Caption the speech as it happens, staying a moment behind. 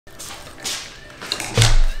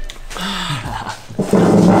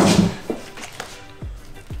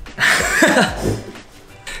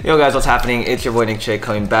Yo guys, what's happening? It's your boy Nick Chae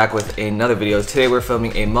coming back with another video. Today we're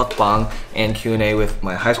filming a mukbang and Q&A with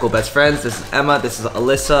my high school best friends. This is Emma, this is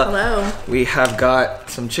Alyssa. Hello. We have got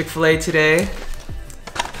some Chick-fil-A today,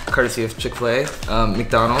 courtesy of Chick-fil-A.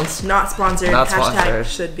 McDonald's. Not sponsored. Not Hashtag sponsored.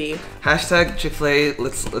 should be. Hashtag Chick-fil-A,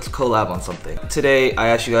 let's collab on something. Today I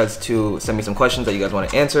asked you guys to send me some questions that you guys want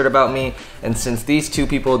to answer about me. And since these two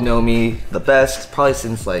people know me the best, probably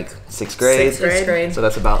since like 6th grade. Sixth grade. So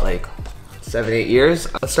that's about like 7-8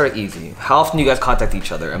 years. Let's start easy. How often do you guys contact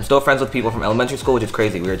each other? I'm still friends with people from elementary school, which is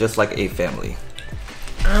crazy. We are just like a family.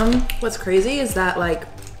 What's crazy is that like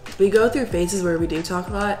we go through phases where we do talk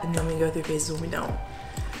a lot, and then we go through phases when we don't.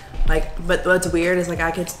 Like, but what's weird is like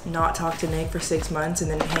I could not talk to Nick for 6 months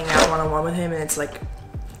and then hang out one-on-one with him, and it's like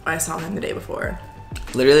I saw him the day before.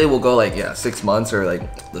 Literally, we'll go like 6 months or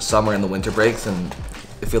like the summer and the winter breaks, and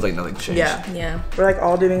it feels like nothing changed. Yeah. We're like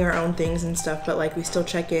all doing our own things and stuff, but like we still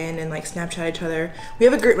check in and like Snapchat each other. We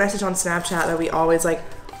have a group message on Snapchat that we always like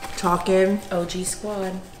talk in. OG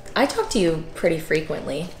squad. I talk to you pretty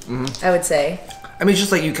frequently, I would say. I mean, it's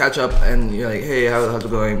just like you catch up and you're like, hey, how's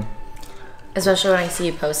it going? Especially when I see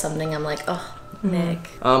you post something, I'm like, oh, Nick.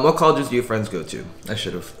 What colleges do your friends go to? I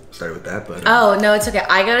should have started with that, but. Oh, no, it's okay.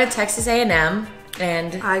 I go to Texas A&M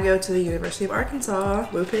and I go to the University of Arkansas.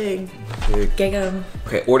 Woo pig. gig 'em.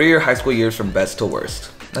 Okay, order your high school years from best to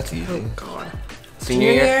worst. That's easy. Oh God.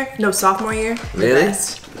 Senior year? No, sophomore year. Really? The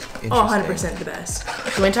best. Oh, 100% the best.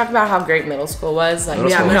 Can we talk about how great middle school was? Like,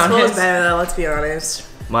 Middle Yeah, school middle was school is honest. better though, let's be honest.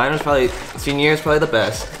 Mine was probably, senior year is probably the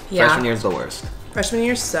best. Yeah. Freshman year is the worst. Freshman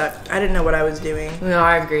year sucked. I didn't know what I was doing. No,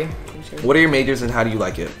 I agree. What are your majors and how do you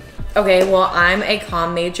like it? Okay, well, I'm a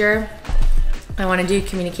comm major. I want to do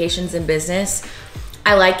communications and business.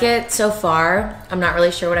 I like it so far. I'm not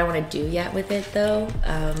really sure what I want to do yet with it though.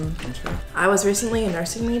 I was recently a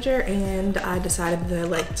nursing major and I decided that I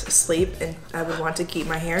liked sleep and I would want to keep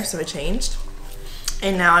my hair, so I changed.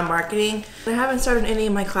 And now I'm marketing. I haven't started any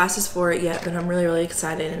of my classes for it yet, but I'm really, really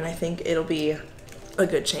excited and I think it'll be a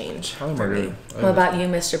good change for me. What about you,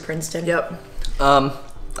 Mr. Princeton? Yep.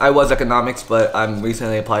 I was economics, but I'm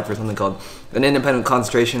recently applied for something called an independent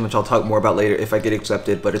concentration, which I'll talk more about later if I get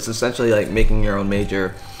accepted, but it's essentially like making your own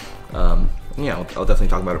major. Yeah, I'll definitely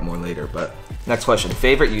talk about it more later, but next question,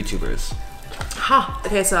 favorite YouTubers?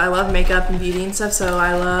 Okay, so I love makeup and beauty and stuff, so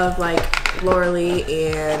I love like Laura Lee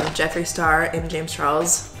and Jeffree Star and James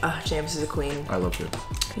Charles. James is a queen. I love you.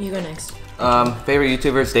 You go next. Favorite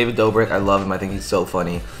YouTubers, David Dobrik. I love him. I think he's so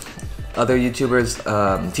funny. Other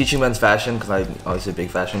YouTubers, Teaching Men's Fashion, because I'm obviously a big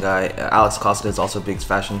fashion guy. Alex Costa is also a big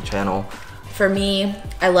fashion channel. For me,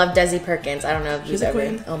 I love Desi Perkins. I don't know if She's you've a ever.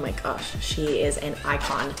 queen. Oh my gosh, she is an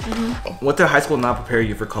icon. What did high school not prepare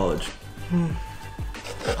you for college?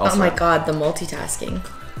 Oh my god, the multitasking.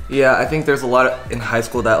 Yeah, I think there's a lot in high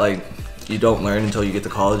school that like you don't learn until you get to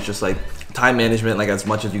college. Just like time management, like as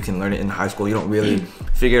much as you can learn it in high school, you don't really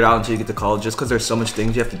figure it out until you get to college, just because there's so much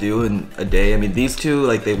things you have to do in a day. I mean, these two,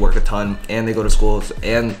 like, they work a ton and they go to schools,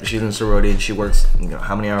 and she's in a sorority and she works, you know,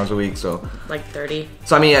 how many hours a week? So Like 30.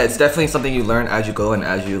 I mean, yeah, it's definitely something you learn as you go and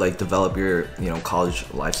as you like develop your, you know, college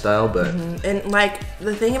lifestyle. But And like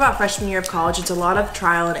the thing about freshman year of college, it's a lot of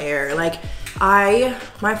trial and error. Like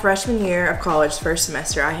my freshman year of college, first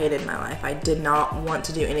semester, I hated my life. I did not want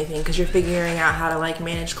to do anything because you're figuring out how to like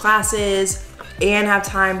manage classes and have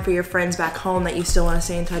time for your friends back home that you still want to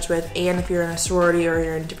stay in touch with. And if you're in a sorority or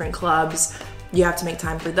you're in different clubs, you have to make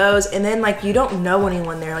time for those. And then like you don't know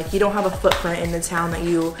anyone there. Like you don't have a footprint in the town that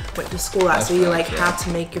you went to school at. So you like have to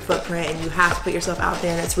make your footprint and you have to put yourself out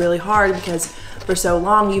there. And it's really hard because for so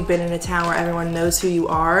long you've been in a town where everyone knows who you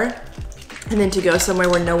are. And then to go somewhere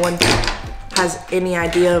where no one has any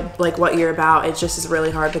idea like what you're about, it just is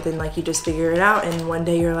really hard. But then like you just figure it out and one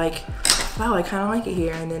day you're like, wow, I kind of like it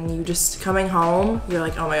here. And then you just coming home, you're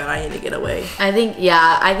like, oh my God, I need to get away. I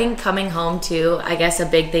think coming home too, I guess a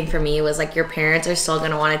big thing for me was like your parents are still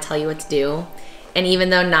gonna want to tell you what to do. And even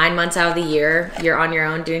though 9 months out of the year, you're on your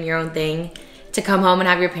own, doing your own thing, to come home and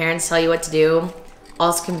have your parents tell you what to do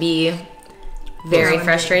also can be very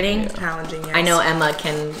frustrating. Challenging, yes. I know Emma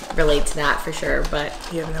can relate to that for sure, but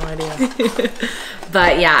You have no idea.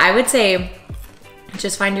 but yeah, I would say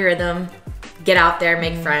just find your rhythm, get out there,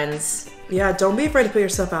 make friends. Yeah, don't be afraid to put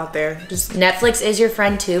yourself out there. Just Netflix is your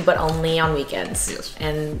friend too, but only on weekends. Yes.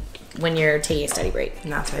 And when you're taking a study break.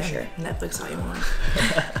 not for sure. Netflix all you want.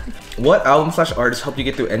 what album/artist helped you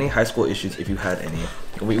get through any high school issues if you had any?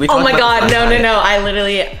 We Oh talked my about god, this last no. night. I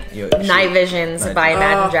literally, Yo, Night shit. Visions Night by Visions.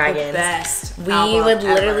 Imagine The Dragons. best We album would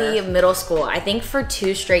literally, ever. middle school, I think for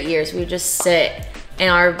 2 straight years, we would just sit in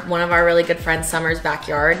one of our really good friends' Summer's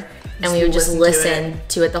backyard and we would just listen listen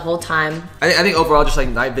to it the whole time. I think overall, just like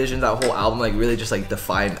Night Vision, that whole album, like really just like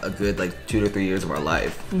defined a good like 2 to 3 years of our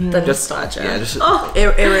life. The Just nostalgia. yeah, just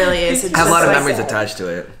It really is. It's have a just lot of like- memories attached to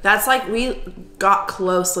it. That's like we got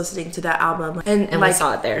close listening to that album, and we like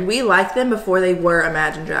saw it there. we liked them before they were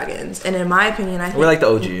Imagine Dragons, and in my opinion, I think We're like the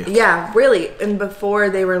OG. yeah, really, and before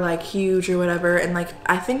they were like huge or whatever, and like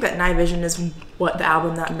I think that Night Vision is what the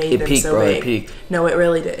album that made It them peaked, so bro, it big. peaked. No, it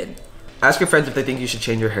really did. Ask your friends if they think you should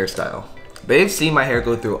change your hairstyle. They've seen my hair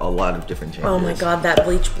go through a lot of different changes. Oh my god, that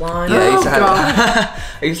bleach blonde. Yeah, I used to Oh, have it.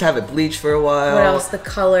 I used to have it bleached for a while. What else? The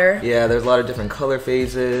color. Yeah, there's a lot of different color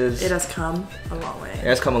phases. It has come a long way. It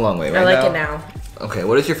has come a long way. I Right like now. it now. Okay,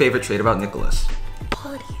 what is your favorite trait about Nicolas?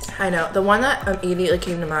 I know. The one that immediately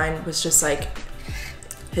came to mind was just like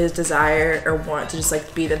his desire or want to just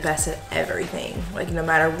like be the best at everything. Like no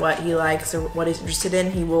matter what he likes or what he's interested in,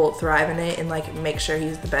 he will thrive in it and like make sure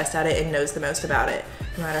he's the best at it and knows the most about it,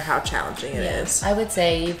 no matter how challenging it is. I would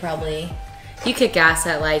say you kick ass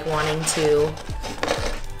at like wanting to,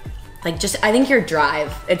 like just, I think your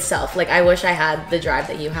drive itself, like I wish I had the drive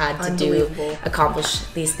that you had to do, Unbelievable. accomplish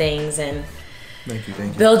these things and Thank you.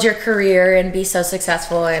 build your career and be so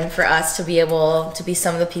successful, and for us to be able to be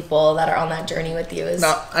some of the people that are on that journey with you is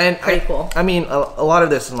pretty cool. I mean, a lot of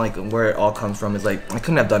this and like where it all comes from is like I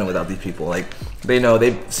couldn't have done it without these people. Like they know,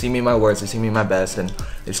 they see me my worst, they see me my best, and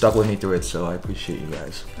they've stuck with me through it. So I appreciate you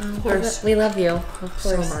guys. Of course. We love you, of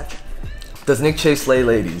So course. much. Does Nick Chae slay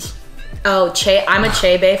ladies? Oh, Chae, I'm a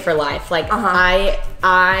Chae bae for life. Like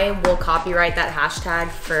I will copyright that hashtag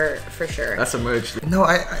for sure. That's a merch. No,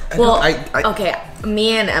 Well, I okay,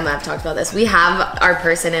 me and Emma have talked about this. We have our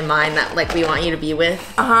person in mind that like we want you to be with,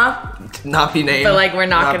 not be named. but like we're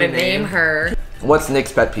not gonna be name named. her. What's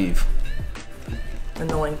Nick's pet peeve?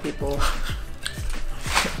 Annoying people.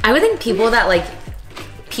 I would think people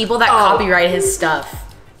that copyright his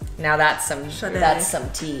stuff. Now that's some Chae. that's some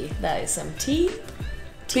tea. That is some tea.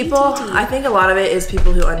 People, I think a lot of it is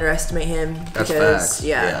people who underestimate him That's because facts.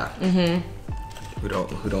 yeah.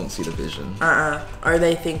 Who don't see the vision. Or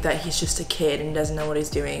they think that he's just a kid and doesn't know what he's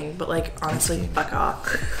doing. But like honestly, fuck off.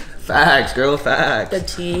 Facts, girl, facts. The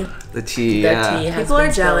tea. The tea, The yeah. tea has People are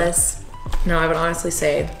been spilled. jealous. No, I would honestly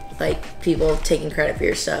say like people taking credit for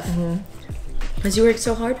your stuff. Because you worked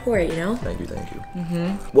so hard for it, you know? Thank you.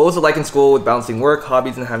 What was it like in school with balancing work,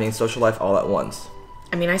 hobbies, and having a social life all at once?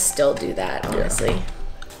 I mean, I still do that, honestly.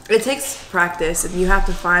 It takes practice, and you have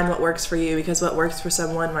to find what works for you because what works for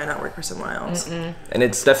someone might not work for someone else. And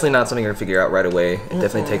it's definitely not something you're gonna figure out right away. It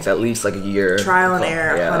definitely takes at least like a year. Trial and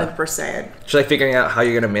error, Yeah. 100%. Just like figuring out how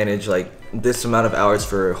you're gonna manage like this amount of hours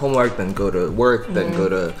for homework, then go to work, then go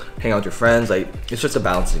to hang out with your friends. Like it's just a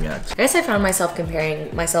balancing act. I guess I found myself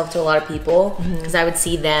comparing myself to a lot of people because I would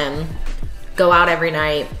see them go out every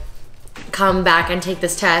night, come back and take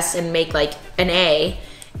this test and make like an A,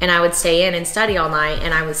 and I would stay in and study all night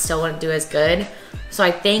and I would still wouldn't do as good. So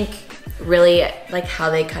I think really like how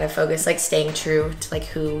they kind of focus, like staying true to like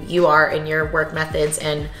who you are and your work methods,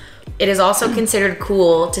 and it is also considered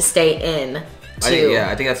cool to stay in too.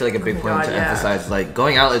 I think that's like a big point God, to yeah. emphasize. Like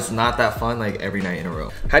going out is not that fun like every night in a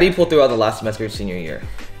row. How do you pull through all the last semester of senior year?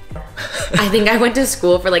 I think I went to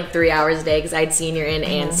school for like 3 hours a day because I had senior in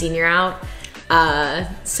and senior out.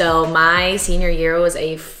 So my senior year was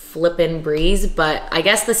a flippin' breeze, but I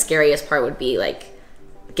guess the scariest part would be like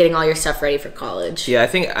getting all your stuff ready for college. Yeah, I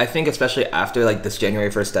think especially after like this January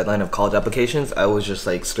 1st deadline of college applications, I was just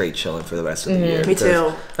like straight chilling for the rest of the year. Me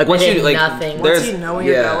too. Like once I you did like nothing. Once there's you know where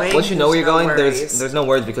you're going, once you know where you're there's going, no worries. there's no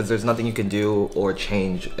worries because there's nothing you can do or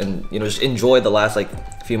change, and you know just enjoy the last like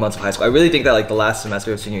few months of high school. I really think that like the last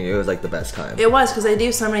semester of senior year was like the best time. It was because they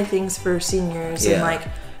do so many things for seniors and Yeah. like.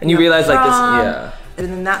 And you realize, like, this- prom, yeah. And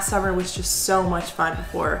then that summer was just so much fun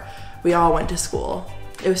before we all went to school.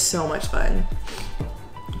 It was so much fun.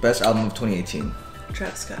 Best album of 2018.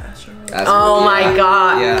 Travis Scott. Oh my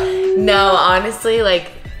god. Yeah. No, honestly, like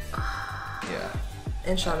Yeah.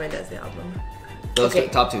 And Shawn Mendes the album. Those Okay.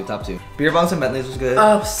 top two. Beer Bongs and Bentleys was good.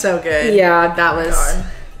 Oh, so good. yeah, that was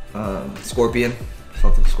God. Scorpion.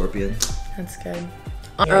 Fuck with Scorpion. that's good.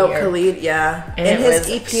 Oh, Khalid, yeah. And And it his was-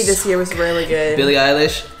 EP this year was really good. Billie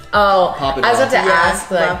Eilish. Oh, Pop it I was about to off. Yeah,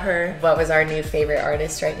 ask like love her. what was our new favorite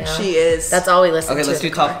artist right now? She is. That's all we listen Okay, to. let's in do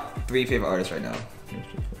the car. top 3 favorite artists right now.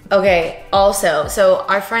 Okay, also, so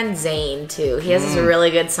our friend Zane too, he has this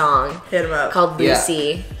really good song Hit him up. called Yeah.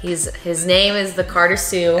 Lucy. His name is the Carter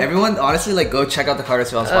Sue. Everyone, honestly, like go check out the Carter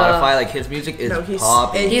Sue on Spotify. Like his music is No, he's-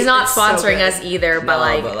 popping. He's not It's so sponsoring good. us either, but, No,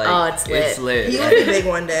 like, but, oh, it's lit. It's lit. He will be big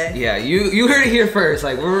one day. Yeah, you heard it here first.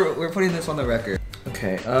 Like we're putting this on the record.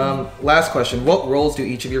 Okay. Last question. What roles do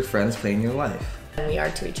each of your friends play in your life? than we are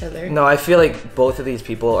to each other. No, I feel like both of these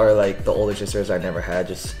people are like the older sisters I never had.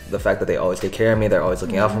 Just the fact that they always take care of me, they're always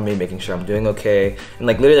looking out for me, making sure I'm doing okay. And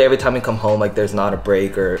like literally every time we come home, like there's not a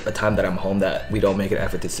break or a time that I'm home that we don't make an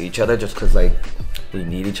effort to see each other just because like we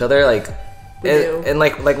need each other. Like and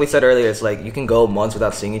like we said earlier, it's like you can go months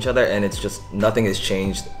without seeing each other and it's just nothing has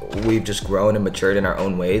changed. We've just grown and matured in our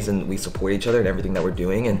own ways and we support each other in everything that we're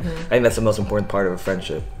doing, and I think that's the most important part of a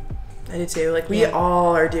friendship. I do too. Like we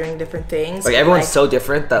all are doing different things. Like everyone's so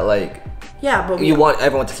different that like but you want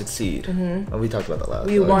everyone to succeed. We talked about that last.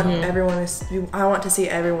 We want everyone to. I want to see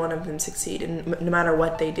every one of them succeed, and no matter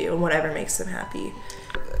what they do and whatever makes them happy.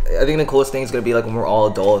 I think the coolest thing is gonna be like when we're all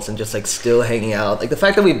adults and just like still hanging out. Like the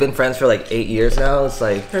fact that we've been friends for like 8 years now, it's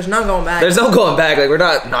like there's no going back. There's no going back. Like we're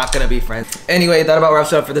not gonna be friends. Anyway, that about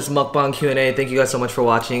wraps up for this mukbang Q&A. Thank you guys so much for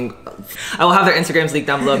watching. I will have their Instagrams linked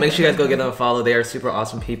down below. Make sure you guys go give them a follow. They are super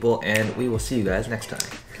awesome people, and we will see you guys next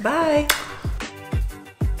time. Bye.